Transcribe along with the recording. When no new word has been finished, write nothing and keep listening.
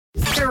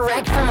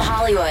Direct from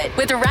Hollywood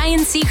with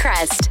Ryan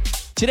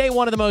Seacrest. Today,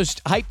 one of the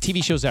most hyped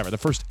TV shows ever, the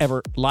first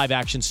ever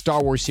live-action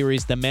Star Wars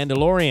series, The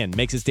Mandalorian,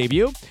 makes its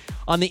debut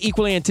on the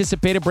equally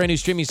anticipated brand new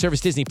streaming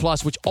service Disney+,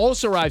 which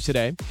also arrives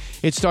today.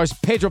 It stars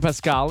Pedro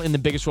Pascal in the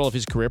biggest role of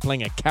his career,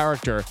 playing a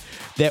character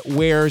that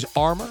wears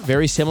armor,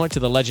 very similar to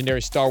the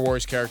legendary Star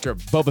Wars character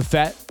Boba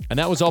Fett. And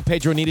that was all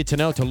Pedro needed to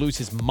know to lose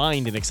his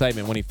mind in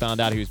excitement when he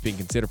found out he was being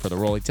considered for the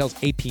role. He tells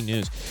AP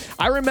News,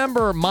 "I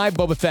remember my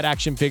Boba Fett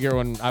action figure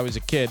when I was a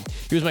kid.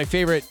 He was my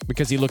favorite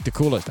because he looked the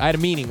coolest. I had a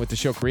meeting with the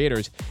show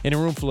creators in a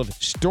room full of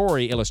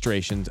story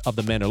illustrations of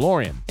The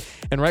Mandalorian.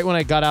 And right when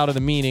I got out of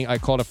the meeting, I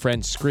called a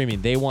friend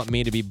screaming, they want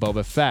me to be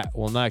Boba Fett.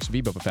 Well, not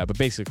actually be Boba Fett, but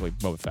basically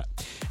Boba Fett.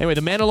 Anyway,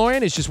 The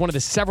Mandalorian is just one of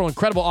the several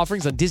incredible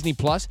offerings on Disney+.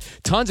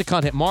 Tons of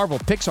content, Marvel,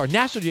 Pixar,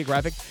 National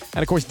Geographic,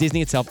 and of course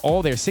Disney itself,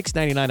 all there,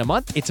 $6.99 a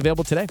month. It's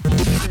available today.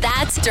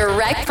 That's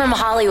direct from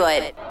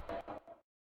Hollywood.